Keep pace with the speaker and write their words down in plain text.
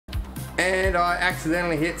And I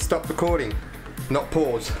accidentally hit stop recording, not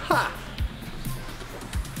pause. Ha!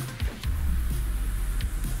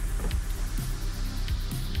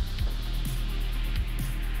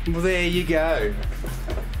 Well, there you go.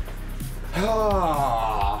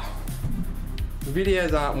 Ah,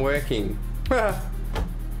 videos aren't working.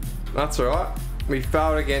 That's alright. We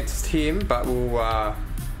failed against him, but we'll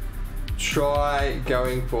try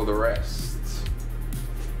going for the rest.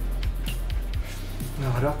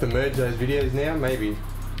 Oh, I'd have to merge those videos now, maybe.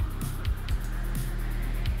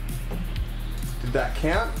 Did that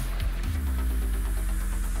count?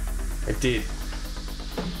 It did.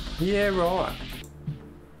 Yeah, right.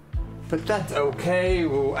 But that's okay,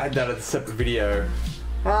 we'll add that as a separate video.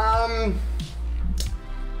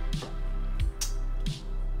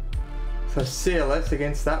 So CLS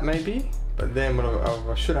against that maybe, but then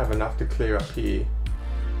I should have enough to clear up here.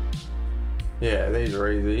 Yeah, these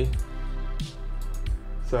are easy.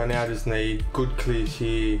 So I now just need good clears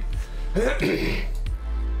here.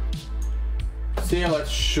 CLS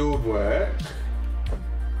should work.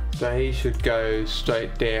 So he should go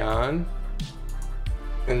straight down.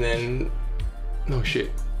 And then, oh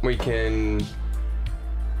shit, we can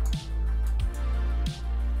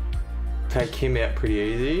take him out pretty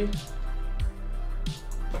easy.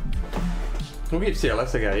 We'll give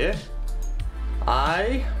CLS a go, yeah?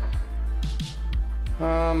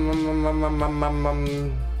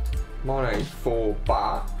 184,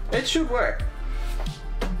 but it should work.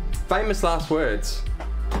 Famous last words.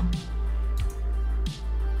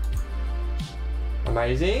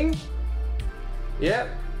 Amazing. Yep,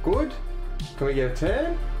 good. Can we get a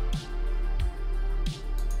turn?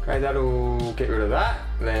 Okay, that'll get rid of that.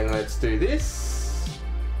 Then let's do this.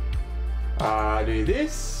 Do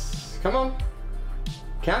this. Come on.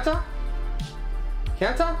 Counter?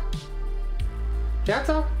 Counter?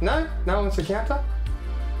 Counter? No? No one wants to counter?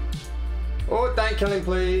 Oh, don't kill him,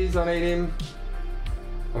 please. I need him.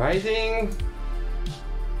 Amazing.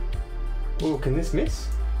 Oh, can this miss?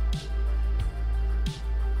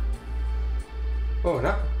 Oh,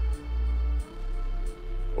 no.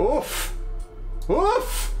 Oof.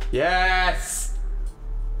 Oof. Yes.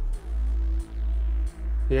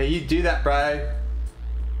 Yeah, you do that, bro.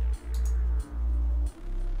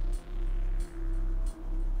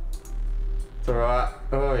 It's alright.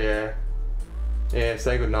 Oh, yeah. Yeah,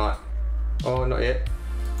 say goodnight. Oh, not yet.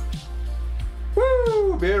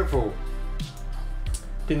 Woo! Beautiful.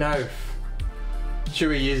 Didn't know if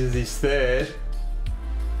Chewie uses his third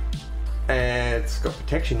and it's got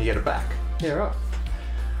protection, you get it back. Yeah, right.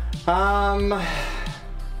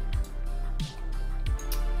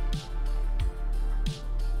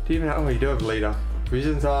 Do you even have, oh, you do have a leader.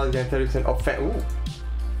 Resistance is down 30% off. Ooh.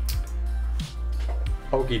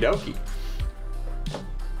 Okie dokie.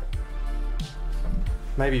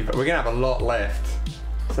 Maybe we're gonna have a lot left,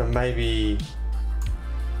 so maybe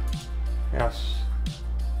else.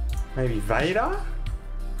 Maybe Vader.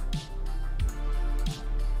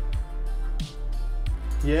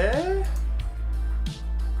 Yeah.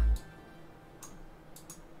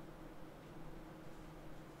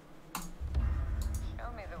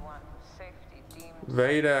 Show me the one safety deemed.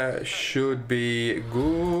 Vader should be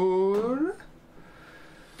good.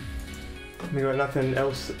 We got nothing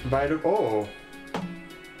else. Vader. Oh.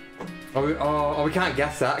 Oh, we can't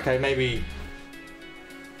guess that. Okay, maybe.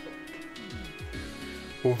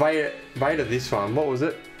 Well, Vader this one. What was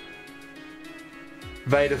it?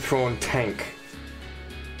 Vader Thrawn tank.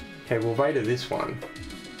 Okay, well, Vader this one.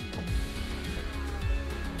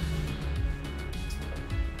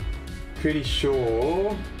 Pretty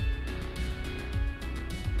sure.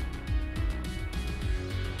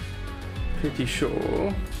 Pretty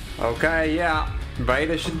sure. Okay, yeah.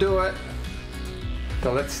 Vader should do it.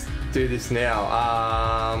 So let's do this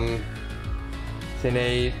now. So you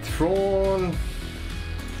need Thrawn,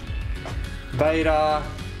 Vader,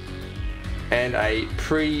 and a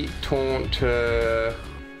pre-taunter,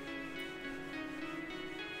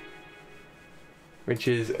 which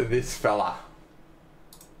is this fella.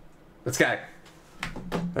 Let's go.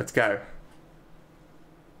 Let's go.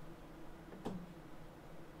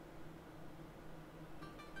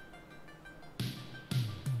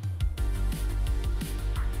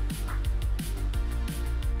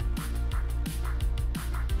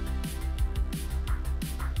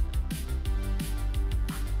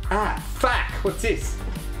 Ah, fuck! What's this?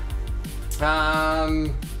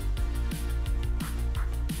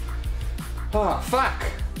 Oh, fuck!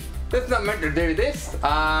 That's not meant to do this. We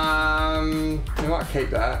might keep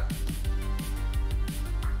that.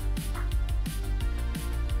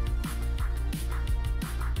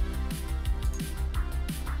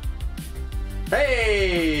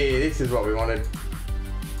 Hey! This This is what we wanted.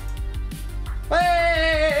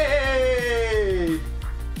 Hey!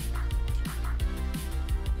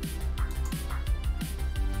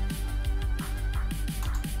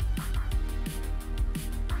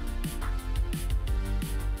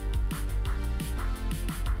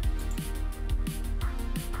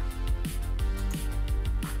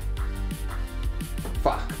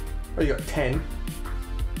 Fuck. Oh, you got 10.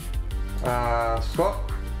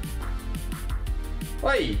 Swap.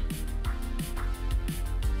 Oi!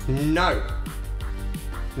 No.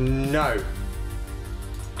 No.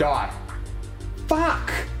 Die.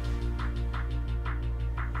 Fuck!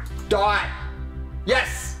 Die!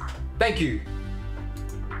 Yes! Thank you.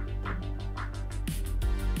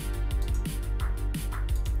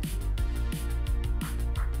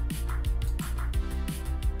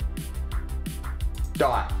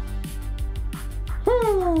 Die.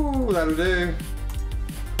 Woo! That'll do.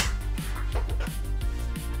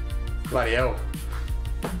 Bloody hell.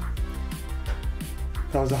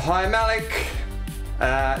 That was a high Malik.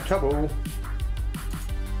 Trouble.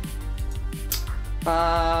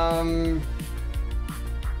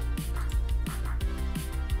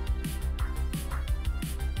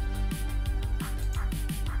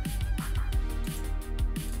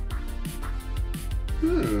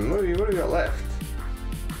 What do we got left?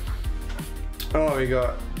 Oh, we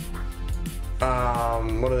got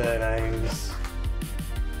what are their names?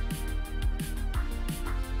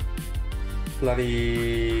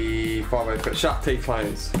 Bloody 5 got Shaak Ti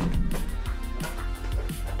clones.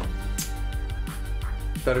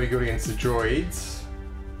 That'll be good against the droids.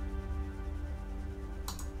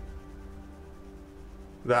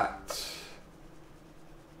 That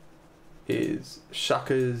is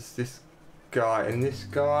Shuckers, this guy and this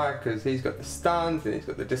guy, because he's got the stuns and he's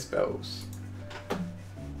got the dispels.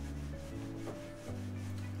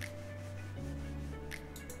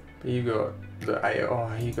 You got the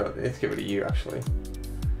oh, you got, let's get rid of you actually.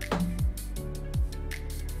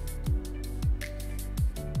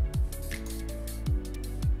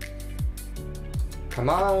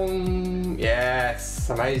 Come on,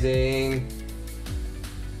 yes, amazing.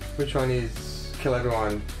 Which one is kill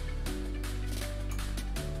everyone?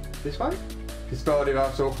 This one? Dispel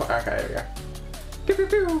debuffs all. Okay, there we go. Pew, pew,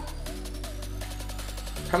 pew.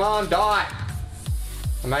 Come on, die!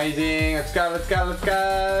 Amazing, let's go, let's go, let's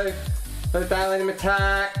go! Don't let him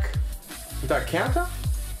attack! Is that a counter? I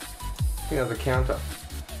think that was a counter.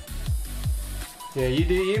 Yeah, you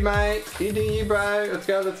do you, mate. You do you, bro. Let's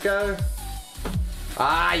go, let's go.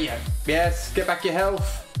 Ah, yeah. Yes, get back your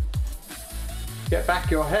health. Get back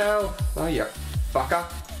your health. Oh, you fucker.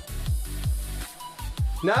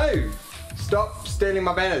 No! Stop stealing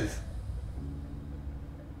my banners.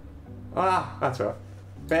 Ah, that's right.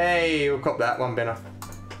 Hey, we'll cop that one banner.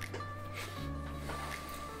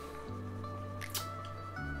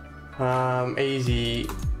 Easy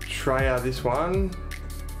Traya this one.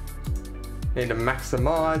 Need to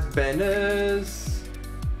maximize banners.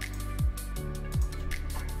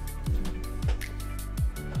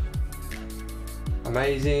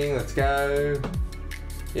 Amazing, let's go.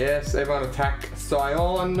 Yes, everyone attack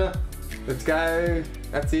Scion. Let's go.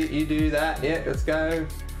 That's it, you do that. Yeah, let's go.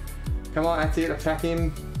 Come on, that's it, attack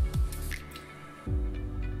him.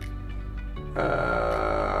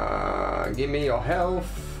 Give me your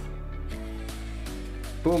health.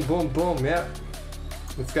 Boom, boom, boom, yep.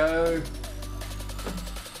 Let's go.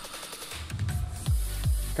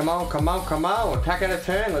 Come on, come on, come on. Attack at a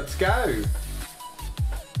turn, let's go.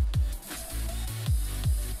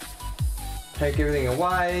 Take everything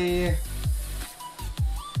away.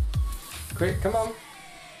 Quick, come on.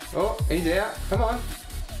 Oh, he's out, come on.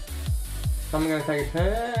 I'm gonna take a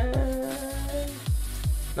turn.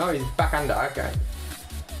 No, he's back under, okay.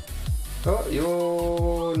 Oh,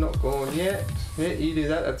 you're not gone yet. Yeah, you do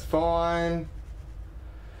that, that's fine.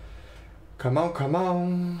 Come on, come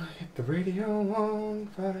on. Hit the radio on.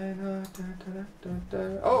 Friday night.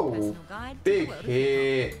 Oh, big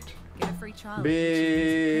hit. Get a free trial.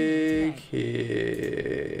 Big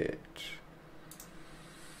hit.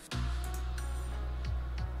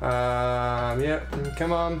 Yep,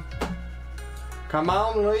 come on. Come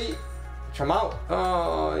on, Lee. Come on.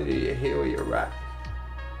 Oh, you heal your rat.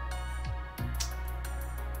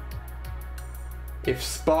 If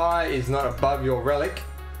Spy is not above your relic,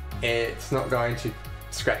 it's not going to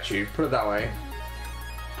scratch you. Put it that way.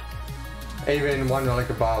 Even one relic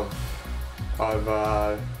above,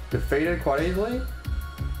 I've defeated quite easily.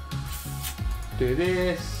 Do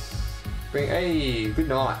this. Bring. Hey, good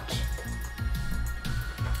night.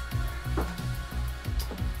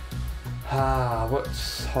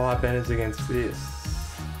 What's high banners against this?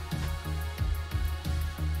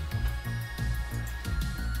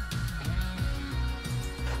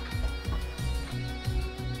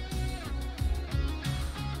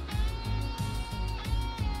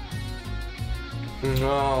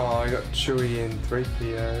 Oh, I got Chewie and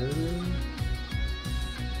 3PO.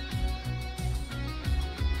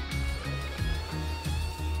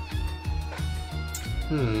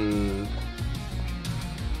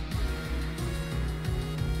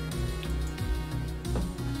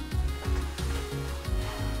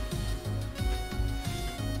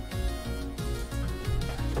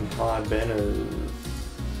 Some hard banners.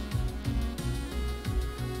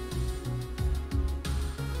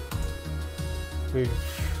 We've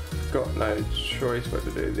got no choice but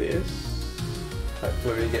to do this.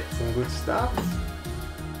 Hopefully we get some good stuff.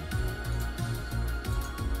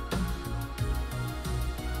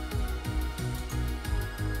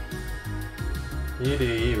 You do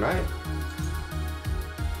you, mate.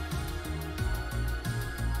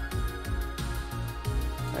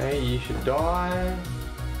 Hey, you should die.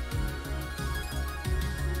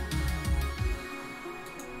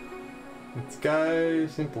 Let's go.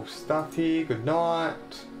 Simple stuff here. Good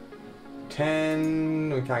night.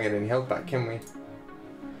 10. We can't get any health back, can we?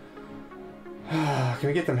 Can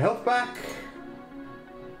we get them health back?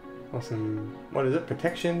 Or some, what is it?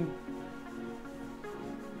 Protection?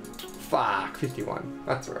 Fuck, 51.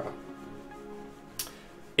 That's alright.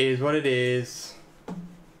 Is what it is.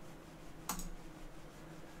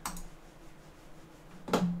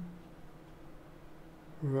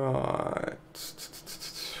 Right.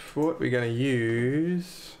 What we're going to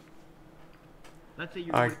use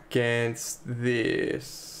against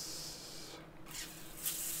this.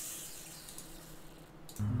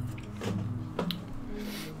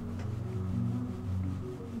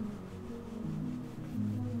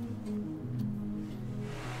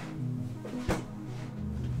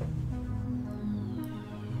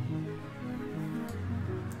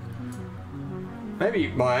 Maybe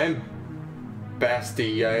my own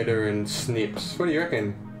Basti, Yoda and Snips. What do you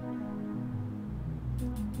reckon?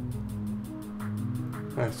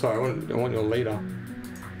 Oh, sorry, I want your leader.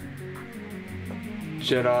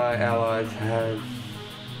 Jedi allies have...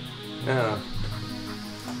 Oh.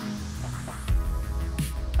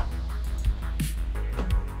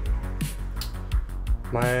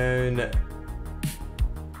 My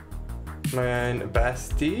own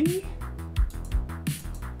Basti?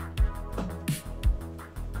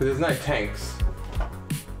 Because there's no tanks.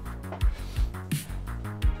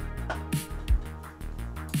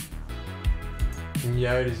 And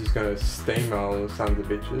Yoda's just gonna steamroll the sons of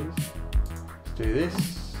bitches. Let's do this.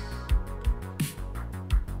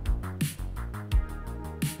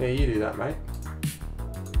 Yeah, you do that, mate.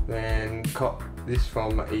 Then cop this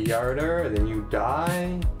from Yoda, and then you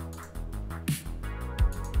die.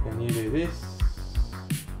 And you do this.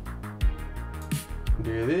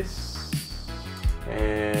 Do this.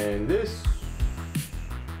 And this.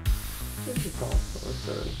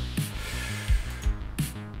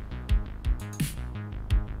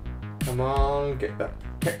 Come on, get that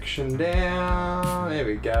protection down. There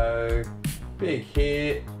we go. Big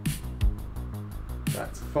hit.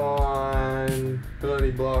 That's fine.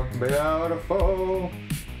 Ability block, beautiful.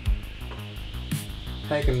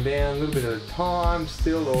 Take him down a little bit at a time.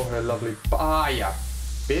 Still all her lovely fire,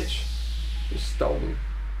 bitch. You stole me.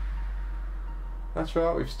 That's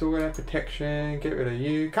right, we've still got our protection. Get rid of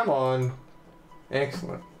you. Come on.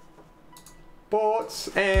 Excellent. Ports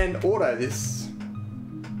and auto this.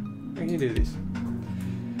 How can you do this?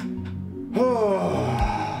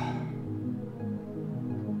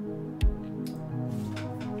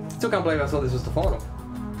 Still can't believe I thought this was the final.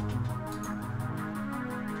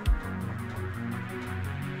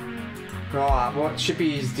 Right, what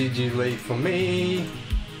shippies did you leave for me?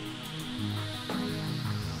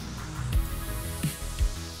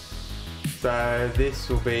 So this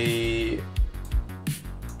will be...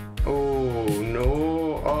 Oh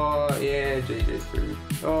no, oh yeah, GG food.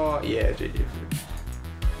 Oh yeah, GG food.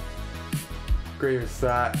 Agree with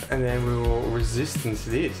that, and then we will resistance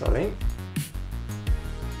this, I think.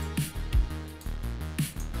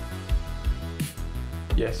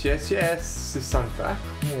 Yes, yes, yes, this Sunfac,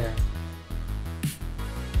 yeah.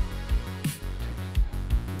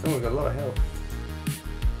 Oh, we got a lot of help.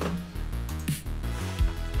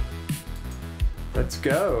 Let's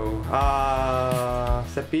go.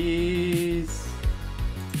 Seppies.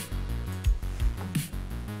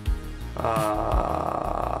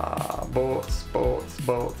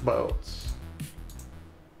 Bolts.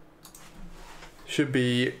 Should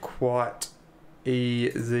be quite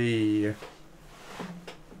easy.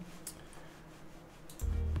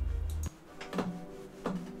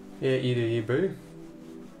 Yeah, you do you, boo.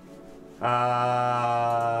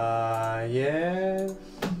 Yes.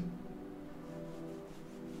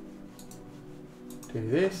 Do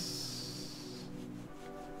this.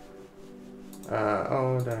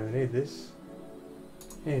 Oh, don't need this.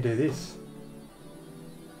 Yeah, do this.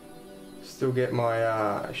 Still get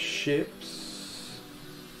my ships.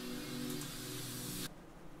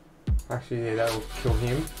 Actually, yeah, that will kill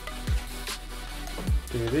him.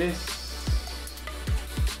 Do this.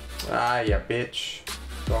 Ah, yeah, bitch.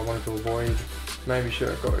 So I wanted to avoid. Maybe should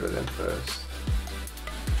have got rid of them first.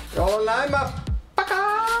 Oh, no,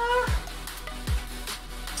 motherfucker!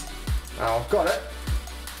 Oh, got it.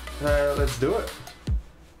 Let's do it.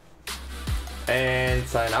 And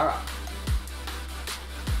sayonara.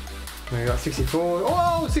 We got 64.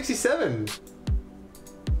 Oh, 67.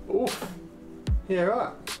 Oof. Yeah,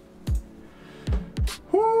 right.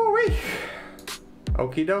 Woo-wee.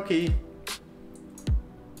 Okie dokie.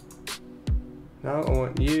 No, I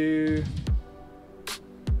want you.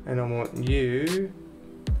 And I want you.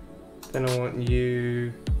 Then I want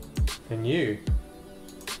you. And you.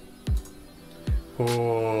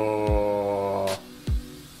 Oh.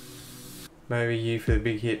 Maybe you for the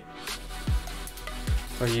big hit.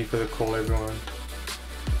 Or you for the call everyone.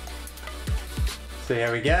 See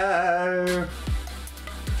how we go.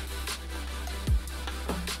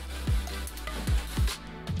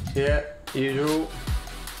 Yeah, usual.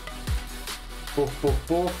 Boof, boof,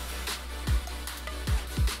 boof.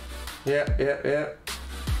 Yeah.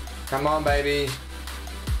 Come on, baby.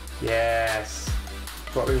 Yes.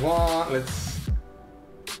 That's what we want. Let's...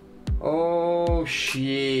 Oh,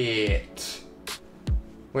 shit.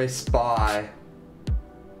 Where's Spy?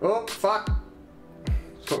 Oh, fuck.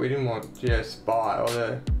 That's what we didn't want. Yeah, Spy. Or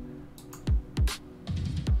the...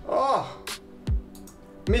 Oh.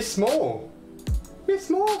 Miss Small. Miss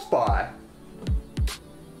Small Spy.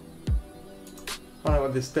 I don't know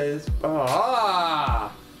what this does. Oh,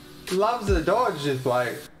 ah! Loves the dodge, this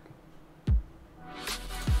bloke.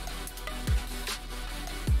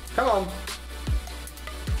 Come on.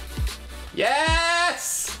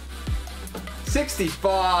 Yes!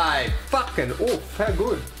 65. Fucking oof. How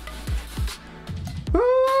good.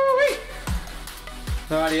 Woo-wee!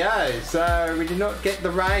 Rightio. So we did not get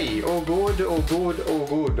the Ray. All good, all good, all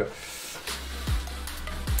good.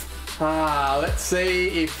 Let's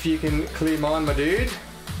see if you can clear mine, my dude.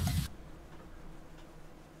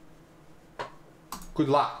 Good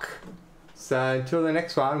luck. So until the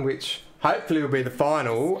next one, which hopefully will be the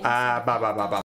final. Bye.